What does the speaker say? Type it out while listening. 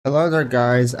Hello there,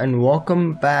 guys, and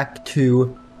welcome back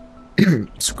to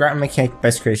Scrap Mechanic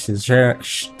Best Creations.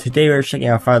 Today we're checking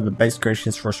out 5 of the best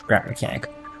creations for Scrap Mechanic.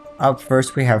 Up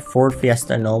first, we have Ford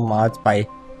Fiesta No Mods by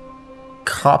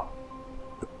Cop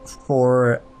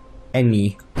for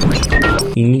Any,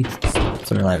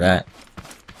 something like that.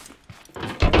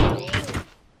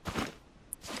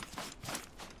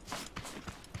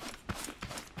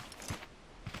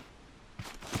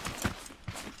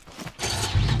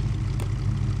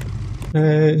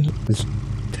 Okay, let's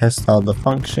test all the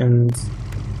functions.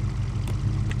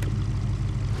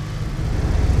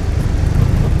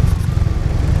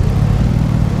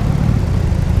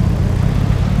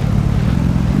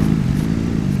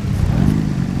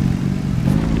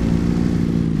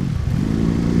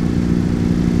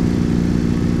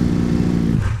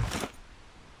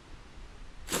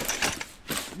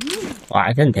 Well,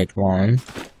 I didn't take one.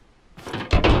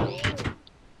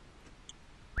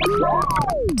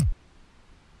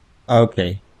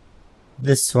 Okay,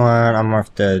 this one I'm gonna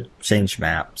have to change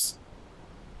maps.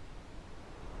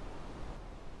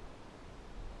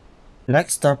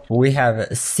 Next up, we have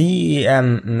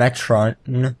CEM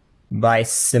Metron by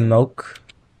Smoke.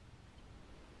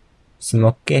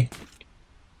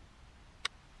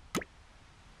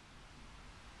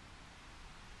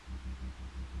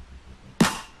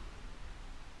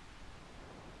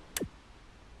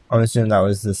 I'm assuming that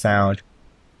was the sound.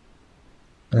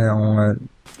 And I want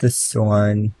this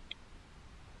one.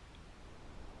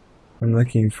 I'm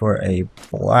looking for a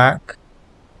black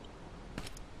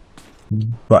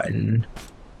button.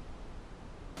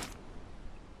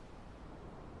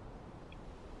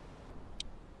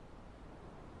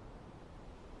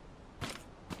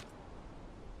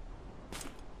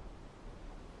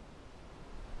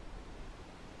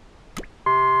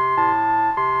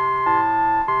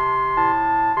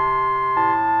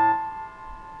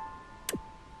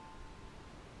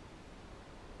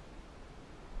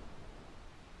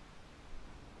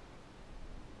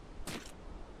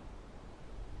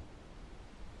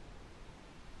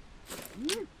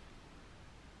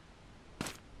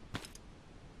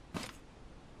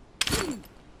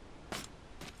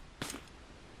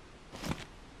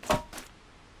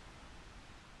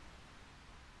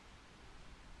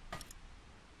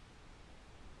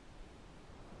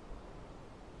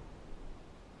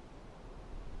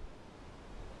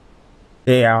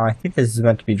 Yeah, I think this is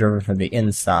meant to be driven from the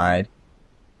inside.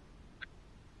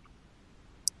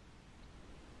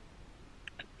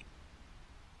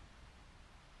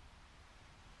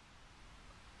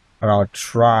 But I'll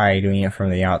try doing it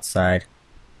from the outside.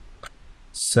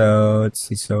 So, let's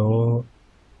see, I'm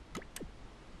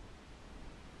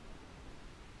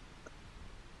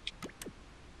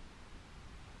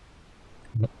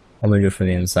gonna do it from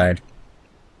the inside.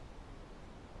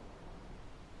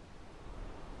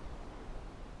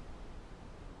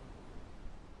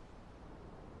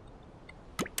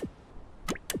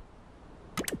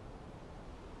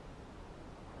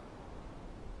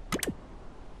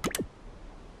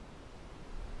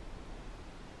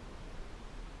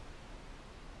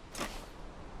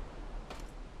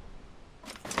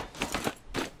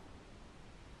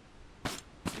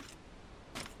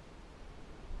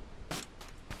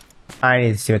 I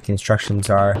need to see what the instructions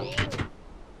are.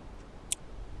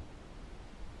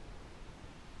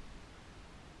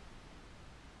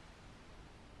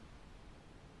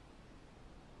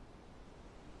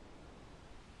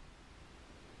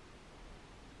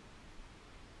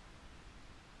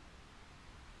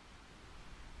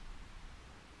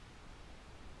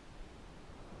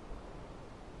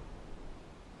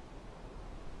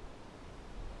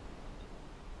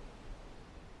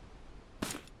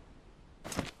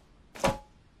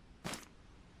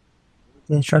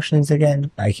 The instructions again?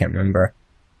 I can't remember.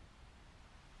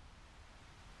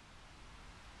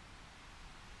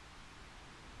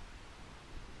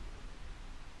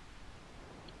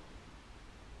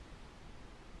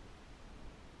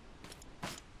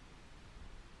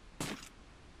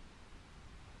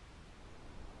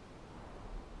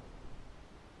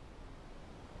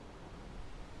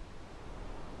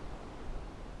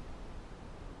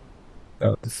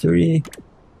 So, 3.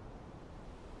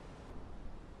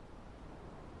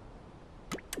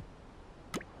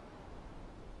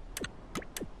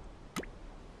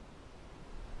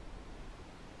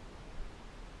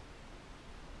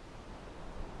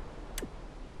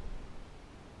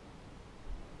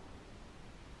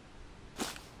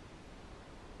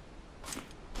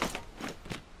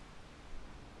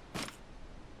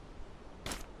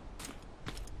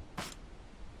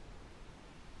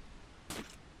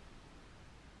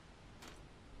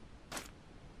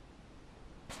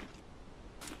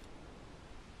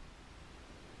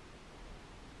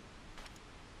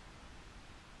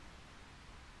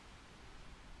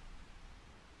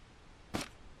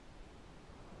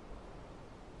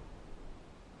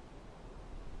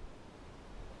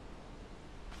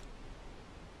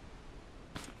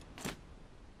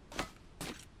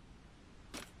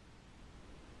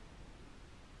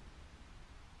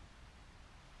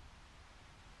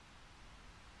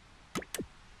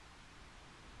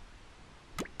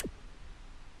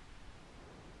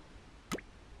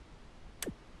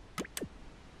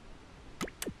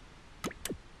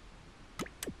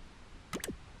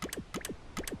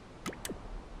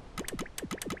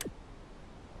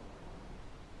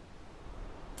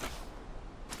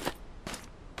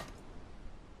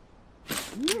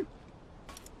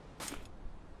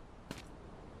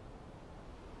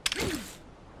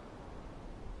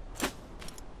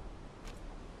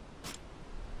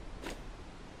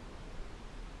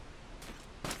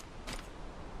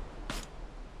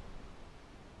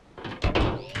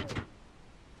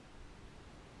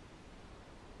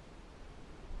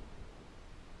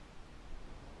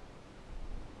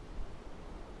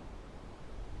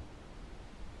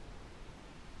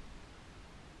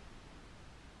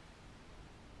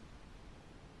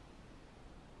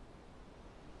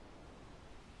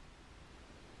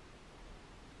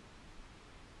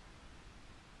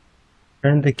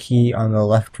 Turn the key on the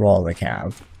left wall of the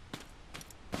cab.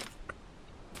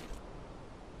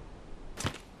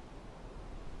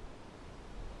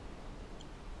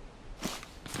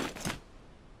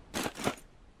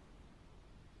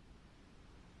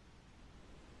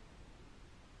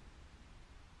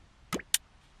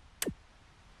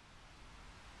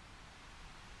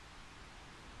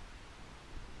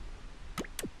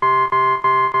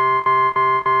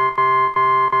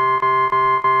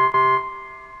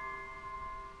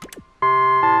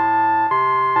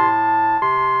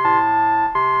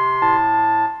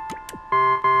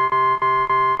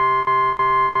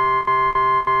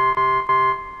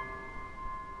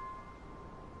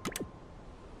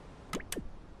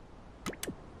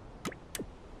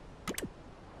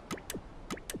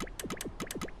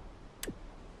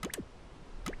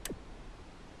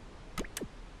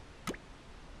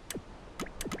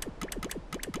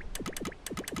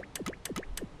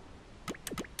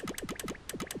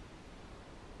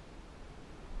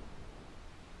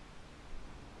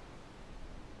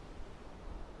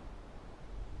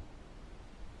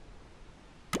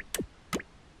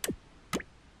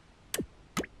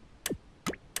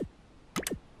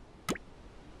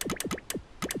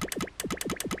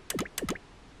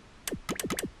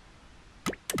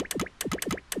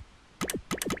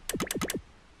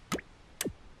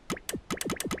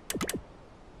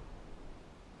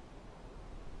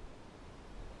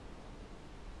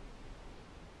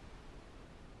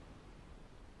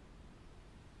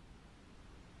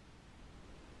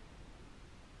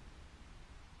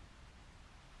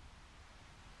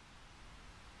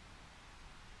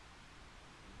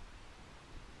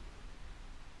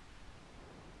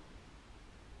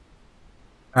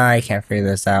 I can't figure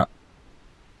this out.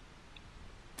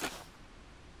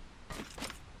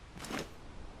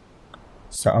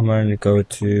 So I'm going to go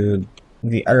to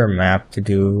the other map to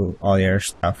do all the other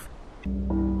stuff.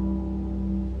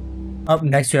 Up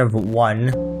next we have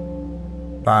One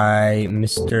by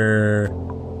Mr.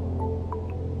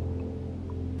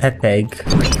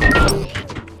 Pepeg.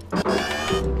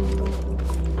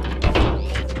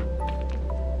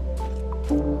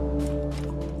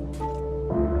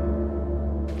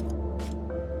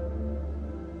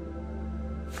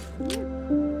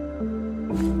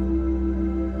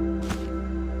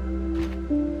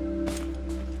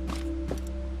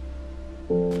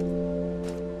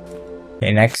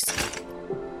 Okay, next.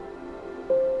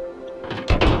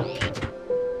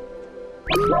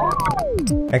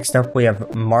 Next up we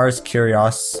have Mars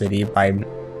Curiosity by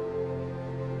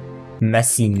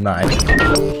Messy Mud.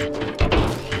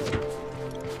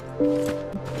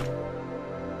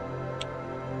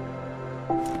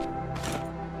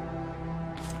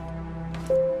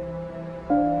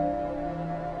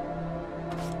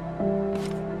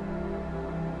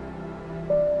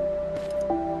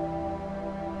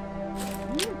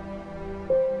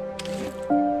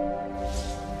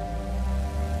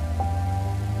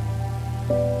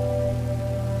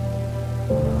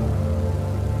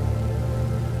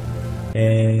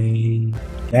 Okay,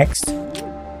 next.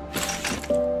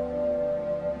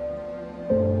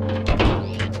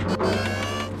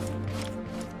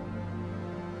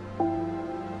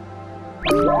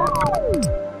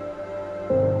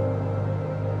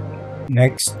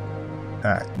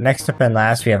 Next up and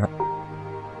last we have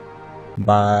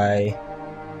by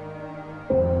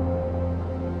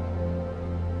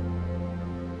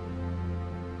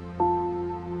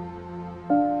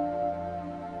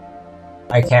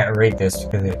I can't read this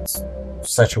because it's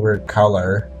such a weird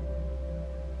color.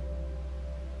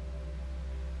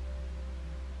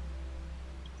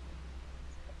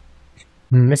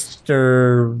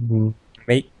 Mr.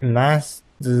 Mass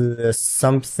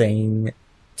something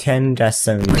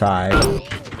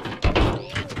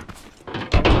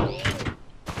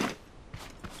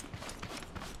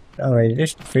 10.75. Alright,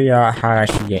 just figure out how I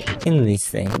should get in these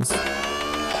things.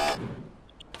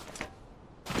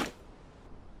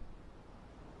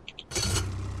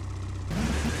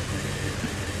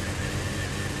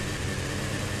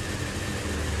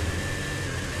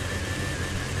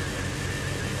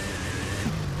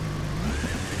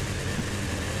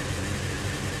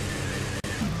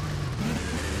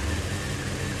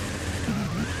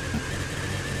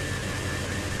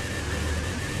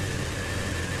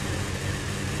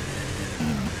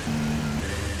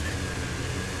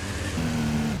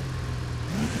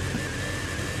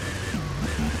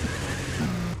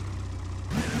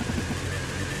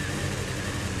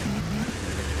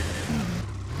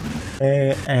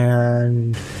 Okay,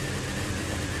 and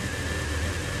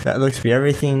that looks to be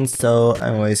everything. So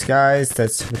anyways guys,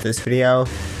 that's for this video.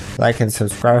 Like and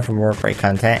subscribe for more great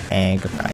content, and goodbye.